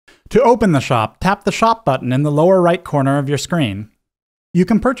To open the shop, tap the Shop button in the lower right corner of your screen. You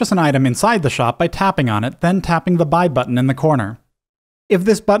can purchase an item inside the shop by tapping on it, then tapping the Buy button in the corner. If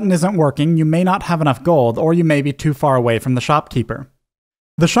this button isn't working, you may not have enough gold, or you may be too far away from the shopkeeper.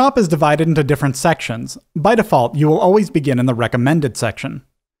 The shop is divided into different sections. By default, you will always begin in the Recommended section.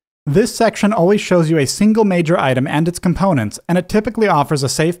 This section always shows you a single major item and its components, and it typically offers a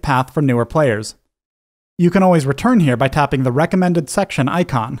safe path for newer players. You can always return here by tapping the Recommended section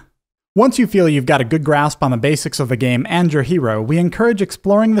icon. Once you feel you've got a good grasp on the basics of the game and your hero, we encourage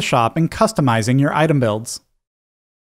exploring the shop and customizing your item builds.